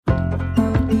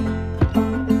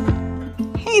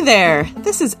Hey there,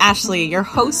 this is Ashley, your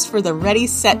host for the Ready,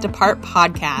 Set, Depart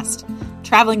podcast.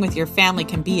 Traveling with your family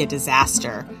can be a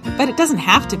disaster, but it doesn't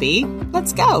have to be.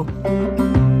 Let's go.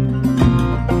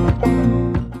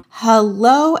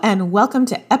 Hello and welcome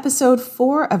to episode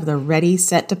 4 of the Ready,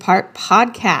 Set, Depart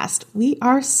podcast. We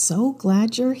are so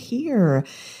glad you're here.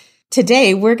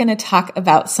 Today, we're going to talk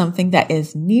about something that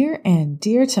is near and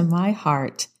dear to my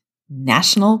heart,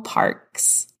 national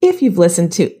parks. If you've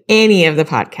listened to any of the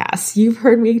podcasts, you've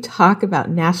heard me talk about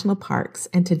national parks.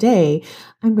 And today,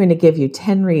 I'm going to give you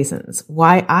 10 reasons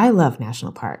why I love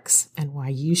national parks and why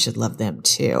you should love them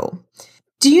too.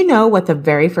 Do you know what the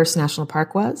very first national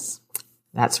park was?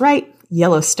 That's right,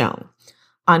 Yellowstone.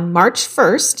 On March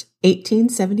 1st,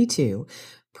 1872,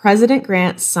 President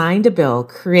Grant signed a bill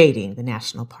creating the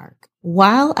national park.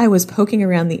 While I was poking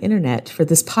around the internet for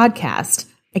this podcast,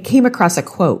 I came across a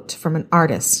quote from an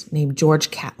artist named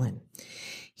George Catlin.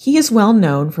 He is well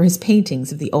known for his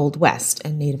paintings of the Old West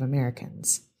and Native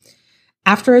Americans.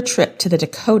 After a trip to the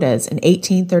Dakotas in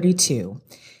 1832,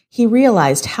 he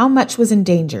realized how much was in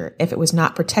danger if it was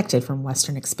not protected from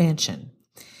Western expansion.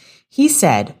 He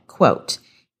said, quote,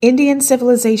 "Indian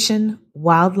civilization,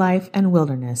 wildlife, and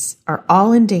wilderness are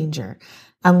all in danger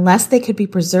unless they could be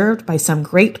preserved by some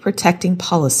great protecting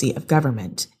policy of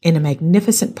government in a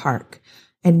magnificent park,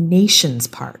 a nation's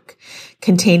park,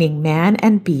 containing man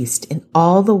and beast in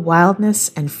all the wildness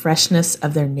and freshness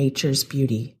of their nature's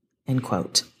beauty," end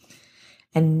quote.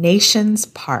 A nation's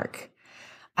park.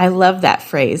 I love that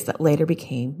phrase that later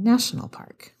became national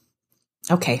park.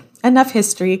 Okay, enough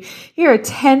history. Here are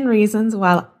 10 reasons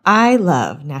why I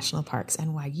love national parks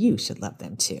and why you should love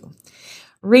them too.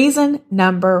 Reason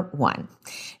number 1,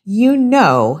 you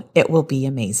know it will be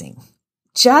amazing.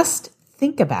 Just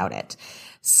think about it.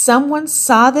 Someone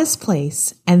saw this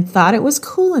place and thought it was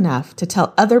cool enough to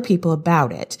tell other people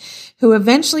about it, who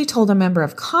eventually told a member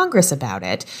of Congress about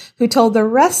it, who told the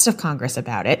rest of Congress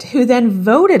about it, who then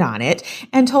voted on it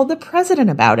and told the president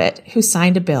about it, who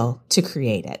signed a bill to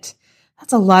create it.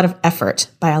 That's a lot of effort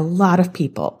by a lot of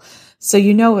people. So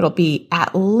you know it'll be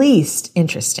at least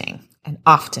interesting and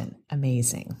often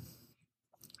amazing.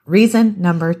 Reason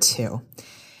number 2,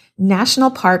 national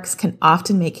parks can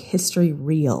often make history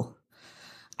real.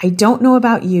 I don't know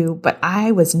about you, but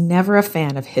I was never a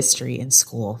fan of history in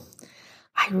school.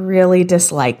 I really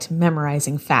disliked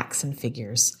memorizing facts and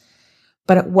figures.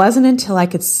 But it wasn't until I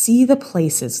could see the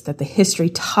places that the history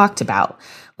talked about,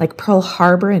 like Pearl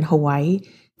Harbor in Hawaii,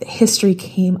 that history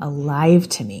came alive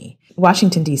to me.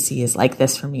 Washington, D.C. is like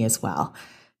this for me as well.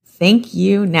 Thank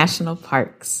you, national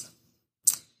parks.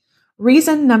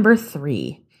 Reason number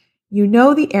 3, you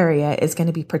know the area is going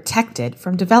to be protected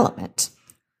from development.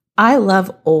 I love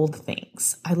old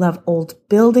things. I love old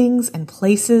buildings and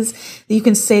places that you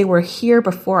can say were here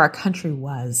before our country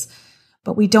was,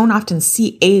 but we don't often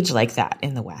see age like that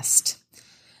in the West.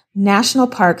 National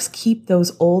parks keep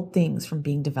those old things from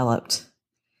being developed.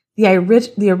 The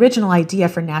original idea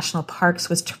for national parks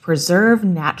was to preserve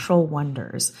natural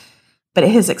wonders, but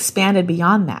it has expanded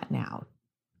beyond that now.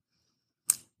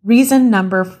 Reason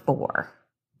number 4,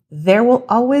 there will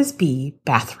always be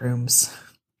bathrooms.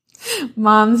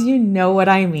 Moms, you know what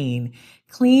I mean.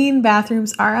 Clean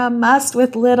bathrooms are a must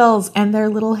with littles and their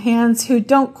little hands who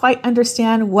don't quite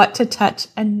understand what to touch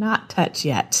and not touch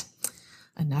yet.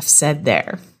 Enough said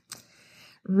there.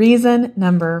 Reason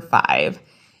number 5,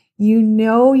 you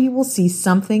know you will see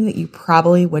something that you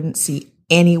probably wouldn't see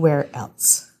anywhere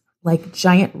else, like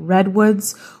giant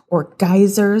redwoods or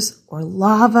geysers or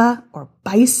lava or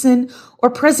bison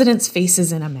or presidents'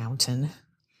 faces in a mountain.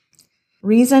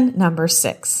 Reason number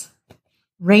 6,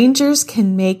 rangers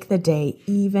can make the day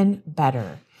even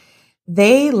better.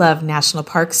 They love national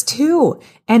parks too,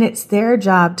 and it's their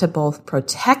job to both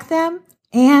protect them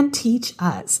and teach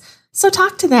us. So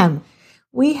talk to them.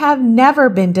 We have never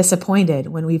been disappointed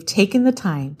when we've taken the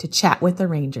time to chat with the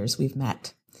rangers we've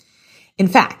met. In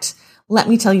fact, let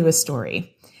me tell you a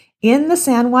story. In the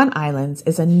San Juan Islands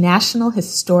is a national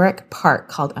historic park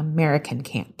called American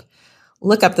Camp.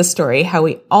 Look up the story, how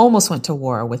we almost went to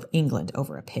war with England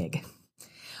over a pig.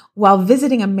 While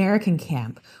visiting American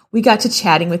Camp, we got to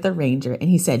chatting with the ranger and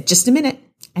he said, "Just a minute,"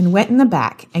 and went in the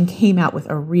back and came out with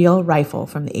a real rifle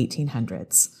from the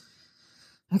 1800s.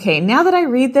 Okay, now that I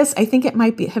read this, I think it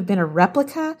might have been a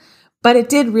replica, but it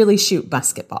did really shoot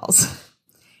basketballs.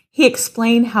 He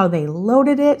explained how they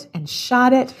loaded it and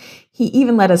shot it. He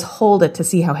even let us hold it to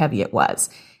see how heavy it was,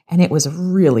 and it was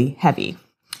really heavy.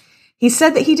 He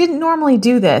said that he didn't normally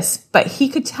do this, but he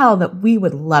could tell that we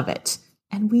would love it,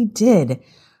 and we did.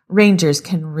 Rangers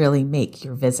can really make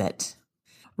your visit.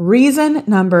 Reason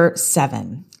number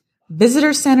 7.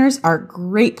 Visitor centers are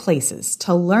great places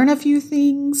to learn a few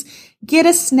things, get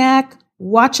a snack,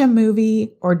 watch a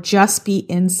movie, or just be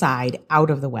inside out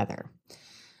of the weather.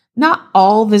 Not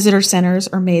all visitor centers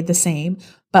are made the same,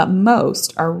 but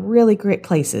most are really great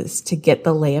places to get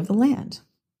the lay of the land.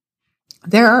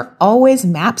 There are always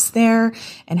maps there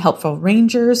and helpful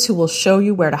rangers who will show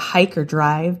you where to hike or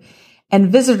drive. And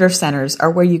visitor centers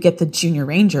are where you get the Junior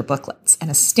Ranger booklets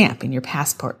and a stamp in your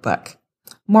passport book.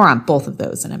 More on both of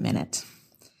those in a minute.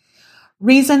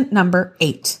 Reason number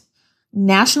 8.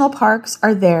 National parks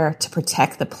are there to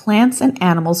protect the plants and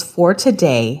animals for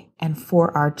today and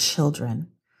for our children.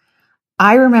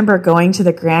 I remember going to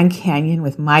the Grand Canyon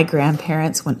with my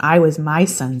grandparents when I was my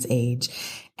son's age,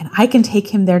 and I can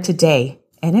take him there today,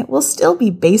 and it will still be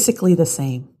basically the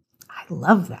same. I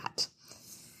love that.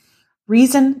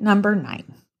 Reason number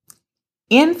 9.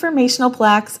 Informational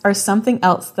plaques are something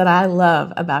else that I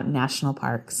love about national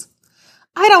parks.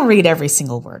 I don't read every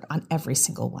single word on every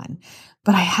single one,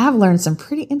 but I have learned some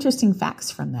pretty interesting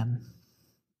facts from them.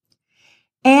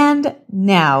 And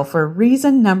now for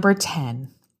reason number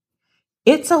 10.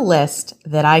 It's a list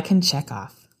that I can check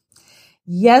off.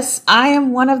 Yes, I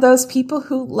am one of those people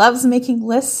who loves making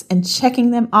lists and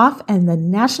checking them off, and the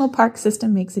national park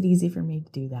system makes it easy for me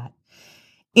to do that.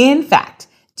 In fact,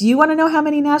 do you want to know how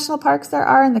many national parks there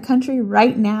are in the country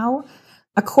right now?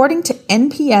 According to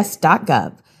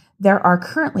nps.gov, there are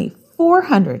currently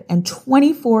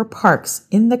 424 parks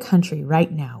in the country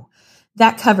right now.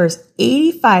 That covers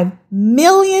 85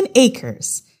 million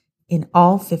acres in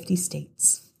all 50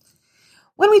 states.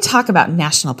 When we talk about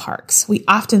national parks, we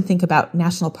often think about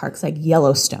national parks like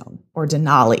Yellowstone or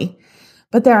Denali,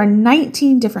 but there are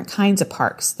 19 different kinds of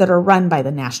parks that are run by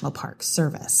the National Park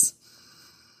Service.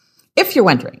 If you're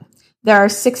wondering, there are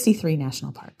 63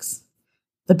 national parks,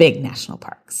 the big national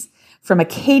parks, from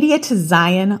Acadia to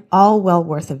Zion, all well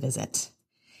worth a visit.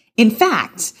 In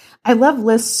fact, I love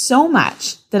lists so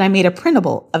much that I made a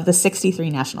printable of the 63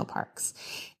 national parks.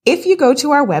 If you go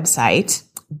to our website,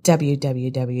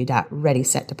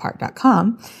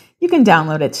 www.readysetdepart.com, you can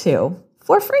download it too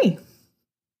for free.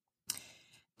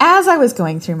 As I was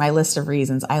going through my list of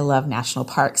reasons I love national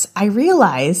parks, I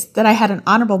realized that I had an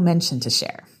honorable mention to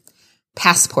share.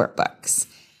 Passport books.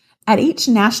 At each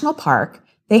national park,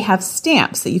 they have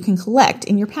stamps that you can collect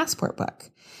in your passport book.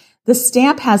 The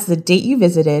stamp has the date you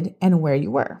visited and where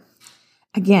you were.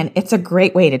 Again, it's a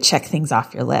great way to check things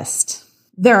off your list.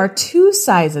 There are 2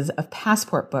 sizes of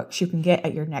passport books you can get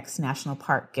at your next national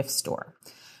park gift store.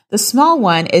 The small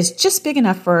one is just big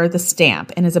enough for the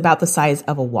stamp and is about the size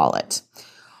of a wallet.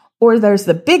 Or there's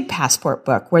the big passport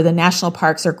book where the national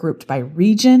parks are grouped by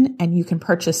region and you can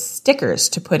purchase stickers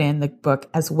to put in the book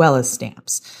as well as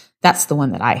stamps. That's the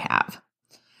one that I have.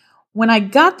 When I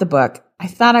got the book, I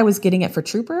thought I was getting it for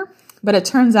Trooper, but it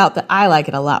turns out that I like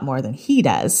it a lot more than he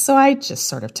does, so I just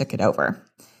sort of took it over.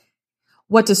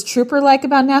 What does Trooper like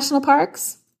about national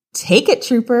parks? Take it,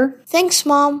 Trooper. Thanks,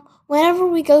 Mom. Whenever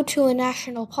we go to a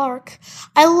national park,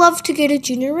 I love to get a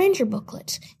Junior Ranger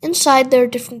booklet. Inside, there are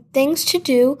different things to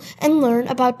do and learn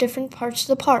about different parts of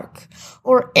the park,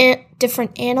 or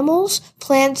different animals,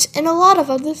 plants, and a lot of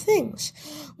other things.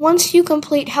 Once you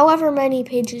complete however many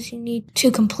pages you need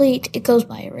to complete, it goes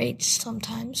by a rate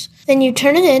sometimes, then you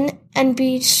turn it in and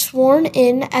be sworn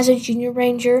in as a Junior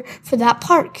Ranger for that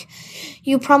park.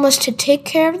 You promise to take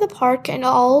care of the park and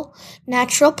all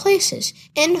natural places.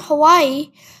 In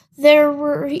Hawaii, there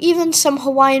were even some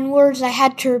Hawaiian words I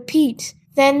had to repeat.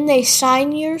 Then they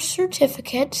sign your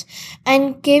certificate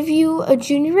and give you a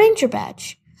Junior Ranger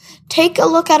badge. Take a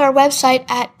look at our website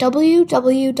at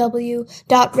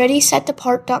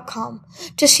www.readysetdepart.com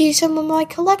to see some of my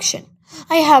collection.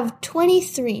 I have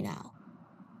 23 now.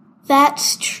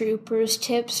 That's Trooper's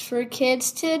tips for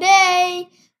kids today.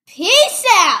 Peace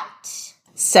out!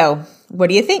 So, what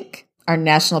do you think? Are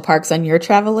national parks on your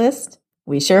travel list?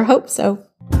 We sure hope so.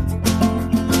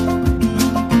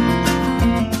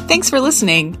 Thanks for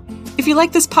listening. If you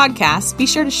like this podcast, be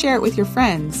sure to share it with your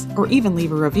friends or even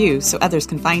leave a review so others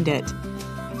can find it.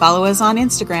 Follow us on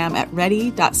Instagram at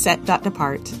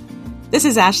ready.set.depart. This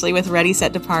is Ashley with Ready,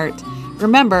 Set, Depart.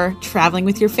 Remember, traveling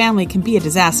with your family can be a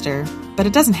disaster, but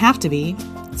it doesn't have to be.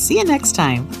 See you next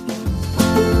time.